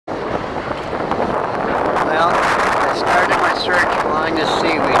find this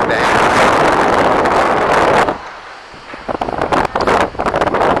seaweed bank.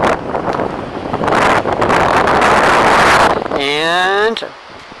 And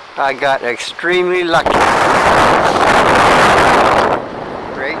I got extremely lucky.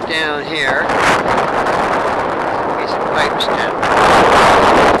 Right down here, piece of pipe stem.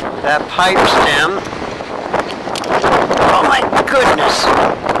 That pipe stem, oh my goodness!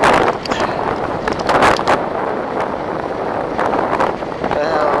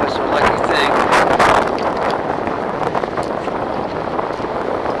 That was a lucky thing.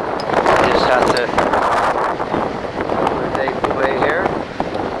 Just have to take away here.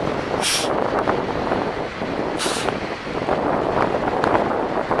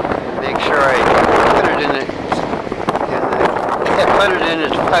 Make sure I put it in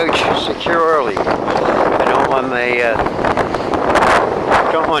its pouch securely. I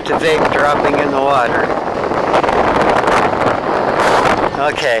don't want the vape dropping in the water.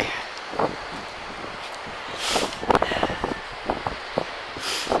 Okay.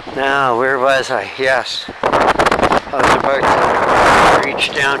 Now, where was I? Yes. I was about to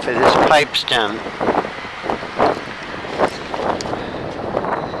reach down for this pipe stem.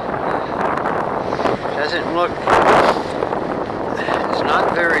 Doesn't look, it's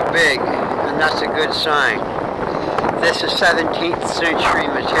not very big, and that's a good sign. This is 17th century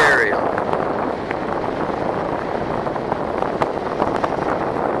material.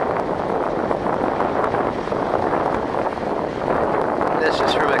 This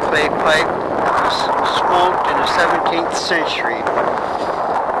is from a clay pipe that was smoked in the 17th century.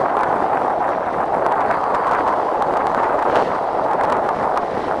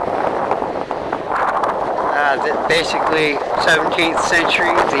 Basically 17th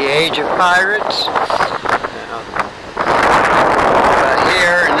century, the age of pirates.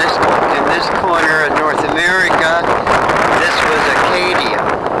 Here in this corner of North America, this was Acadia.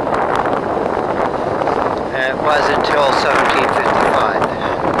 It was until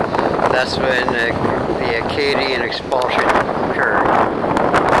 1755. That's when the Acadian expulsion occurred.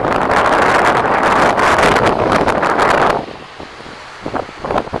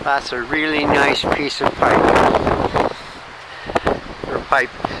 That's a really nice piece of pipe.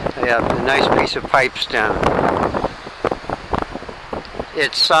 Yeah, a nice piece of pipe stem.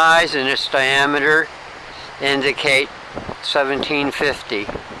 Its size and its diameter indicate 1750.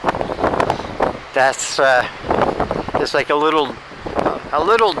 That's just like a little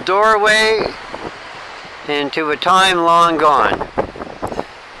doorway into a time long gone.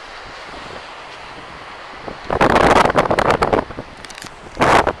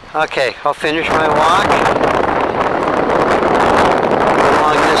 Okay, I'll finish my walk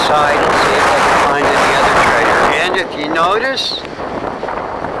along this side and see if I can find any other treasure. And if you notice,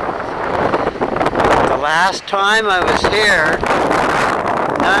 the last time I was here,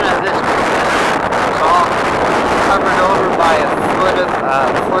 none of this was all covered over by a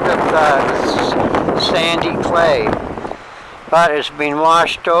foot of sandy clay. But it's been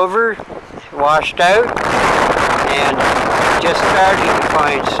washed out, and just starting to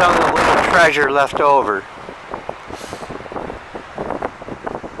find some of the little treasure left over.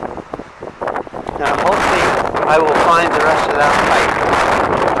 Now hopefully I will find the rest of that pipe.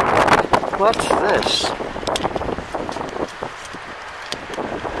 What's this?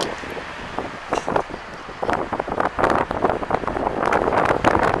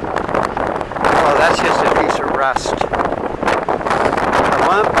 Oh, that's just a piece of rust. A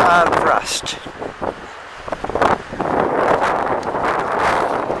lump of rust.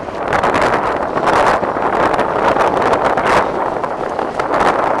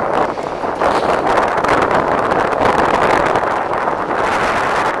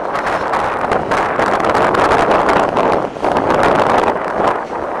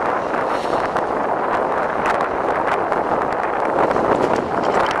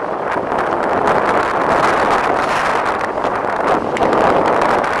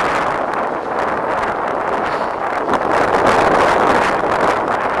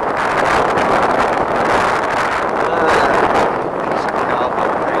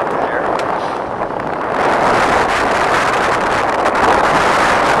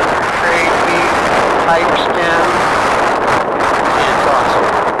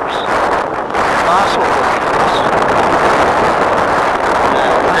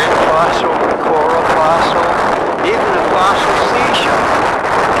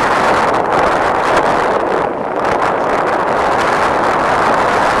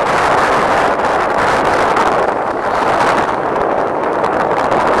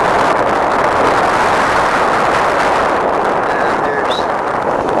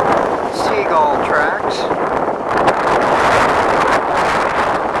 Tracks.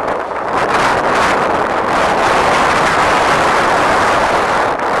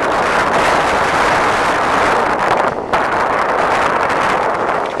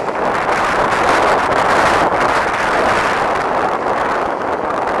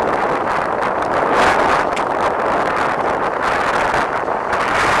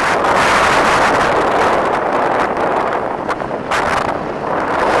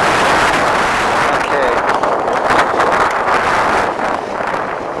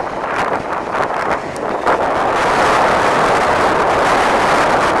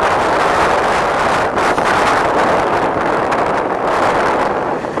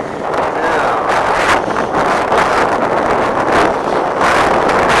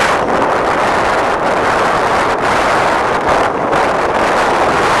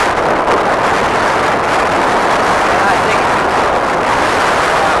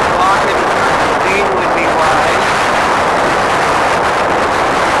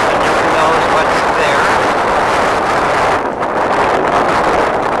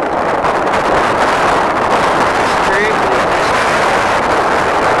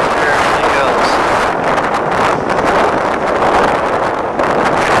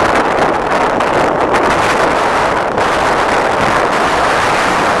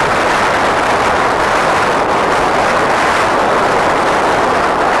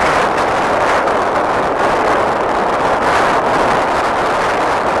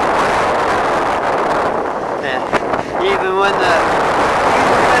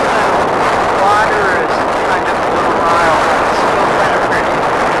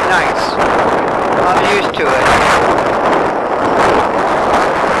 used to it.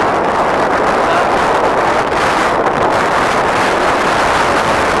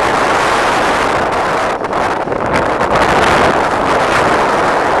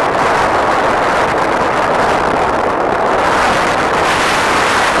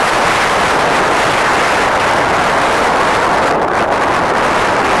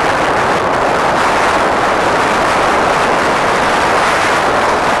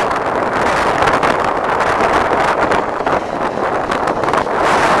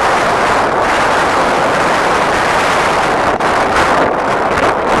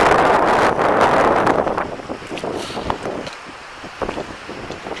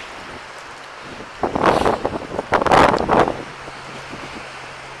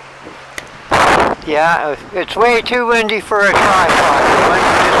 Yeah, it's way too windy for a tripod. The wind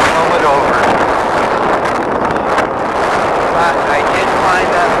just blow it over. But I did find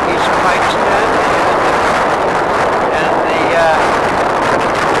that piece of pipe stem and the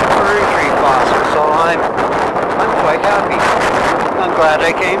fern tree fossil, so I'm quite happy. I'm glad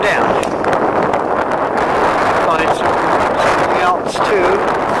I came down. Find something else too.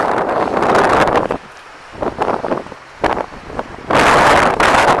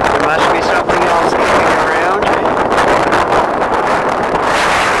 Must be something else going around.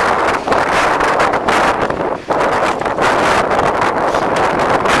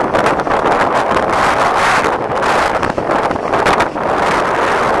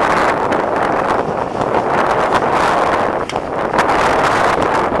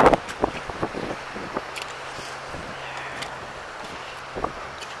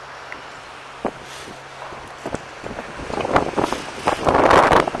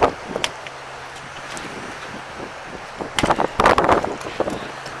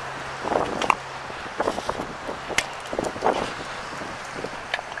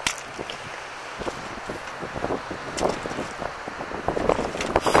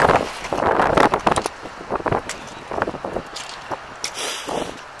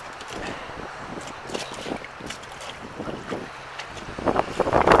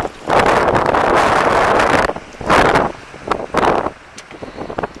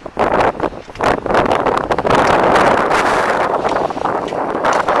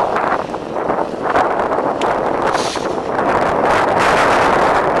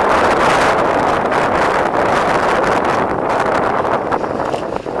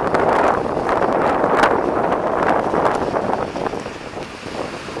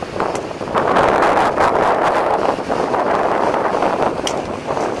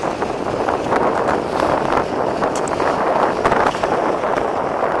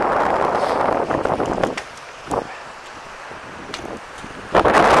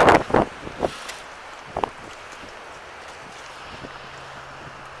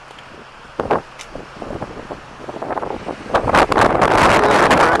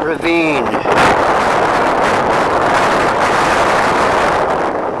 Ravine.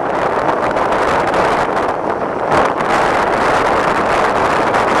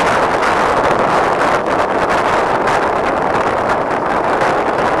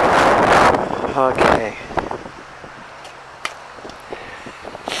 Okay.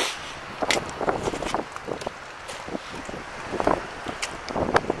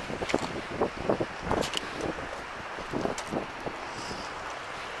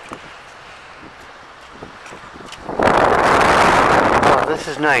 This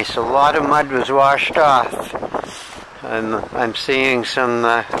is nice. A lot of mud was washed off. I'm seeing some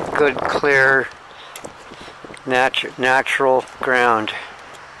good, clear, natural ground.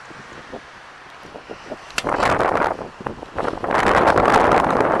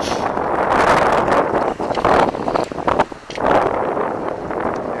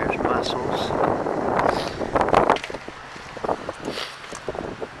 There's mussels.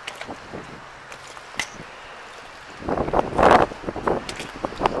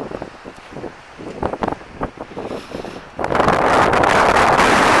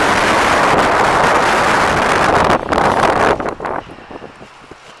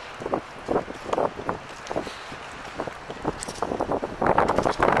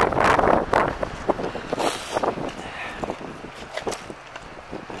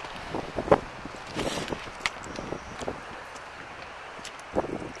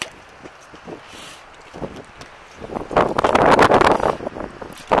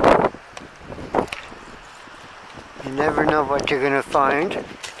 You never know what you're going to find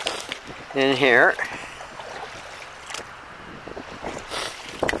in here.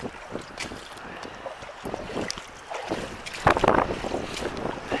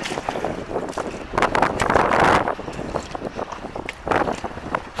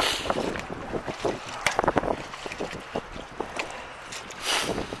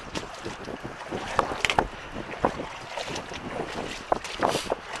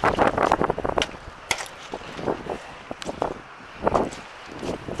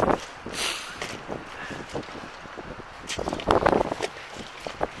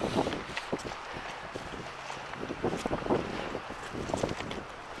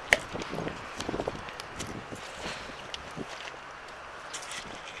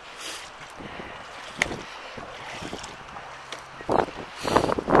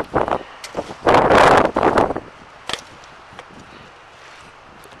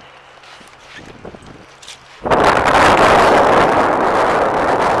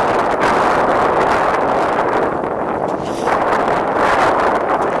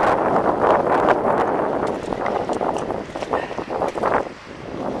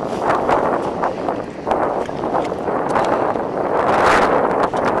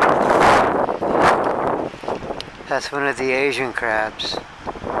 That's one of the Asian crabs.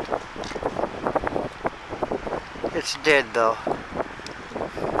 It's dead though.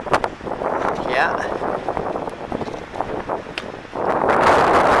 Yeah.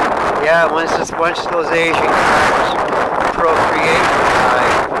 Yeah, once those Asian crabs procreate,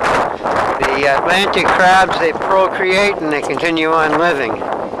 the Atlantic crabs, they procreate and they continue on living.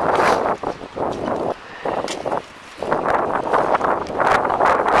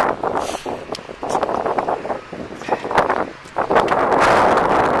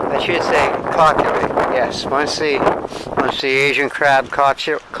 I should say copulate. Yes, once the Asian crab copulates,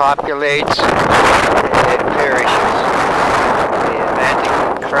 it perishes. The Atlantic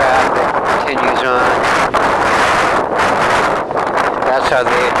crab continues on. That's how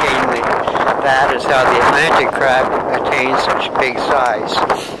they attain that is how the Atlantic crab attains such big size.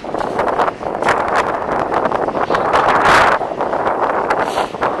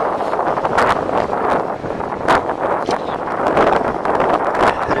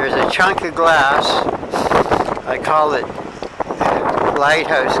 There's a chunk of glass, I call it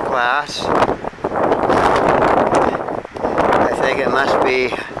lighthouse glass. I think it must be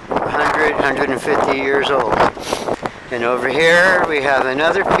 100, 150 years old. And over here we have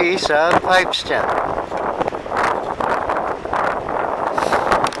another piece of pipe stem.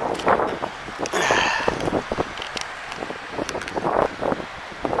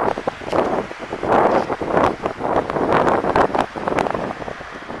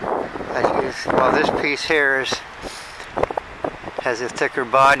 Well, this piece here has a thicker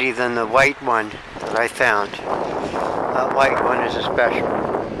body than the white one that I found. That white one is a special.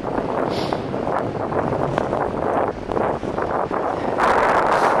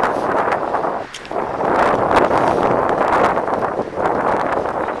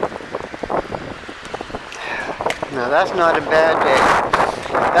 No, that's not a bad day.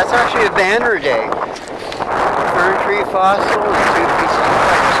 That's actually a banner day. Fern tree fossil and 2 pieces of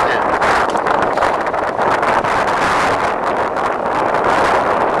pipe stem.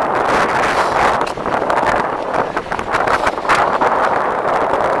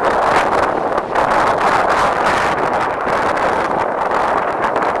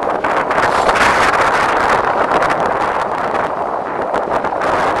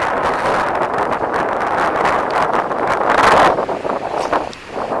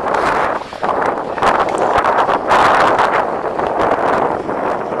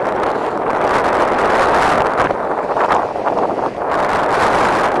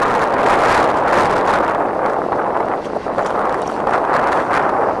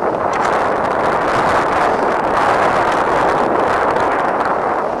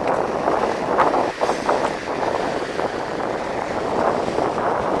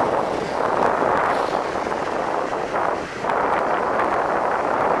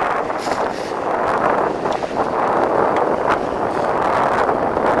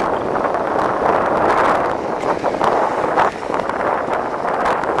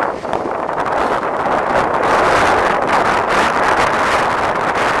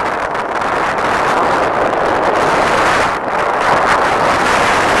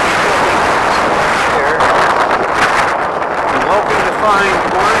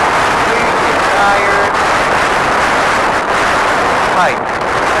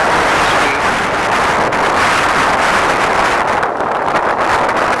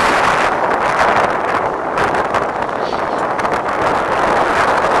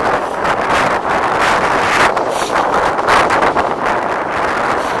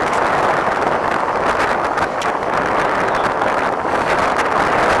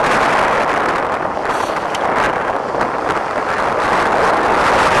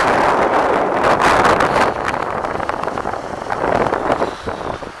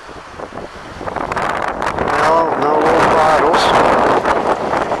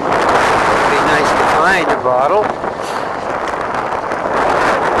 Bottle.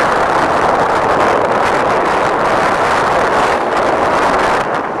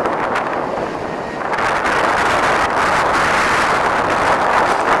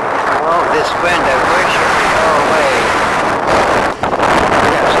 Oh, this wind, I wish it would go away.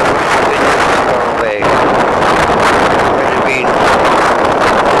 Yes, I wish the wind would go away.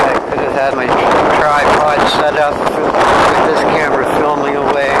 I could have had my tripod set up with this camera filming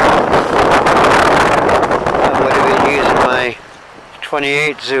away.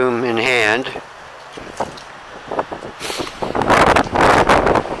 28 zoom in hand.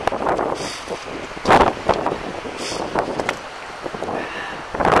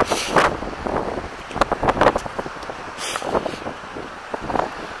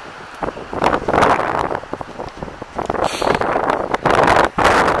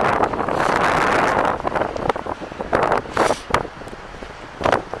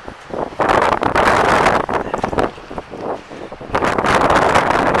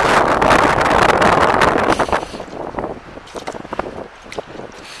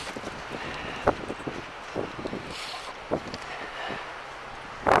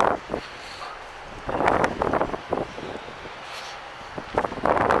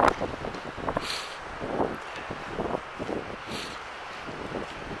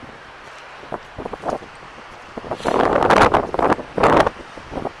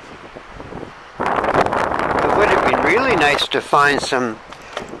 nice to find some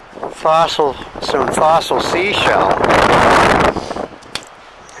fossil seashell.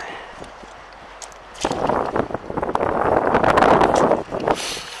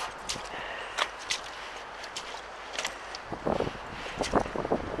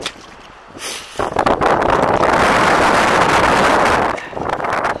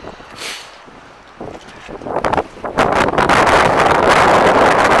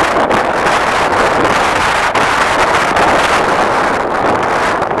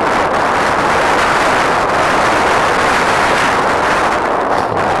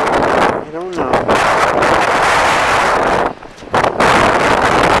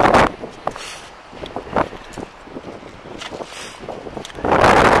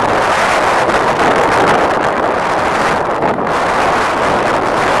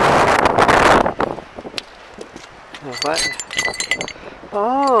 What?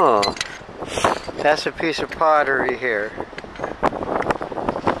 Oh, that's a piece of pottery here.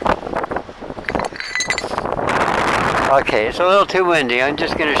 Okay, it's a little too windy. I'm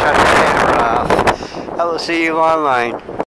just going to shut the camera off. I will see you online.